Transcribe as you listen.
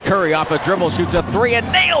Curry off a dribble, shoots a three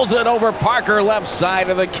and nails it over Parker, left side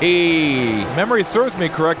of the key. Memory serves me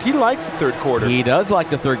correct. He likes the third quarter. He does like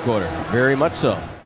the third quarter, very much so.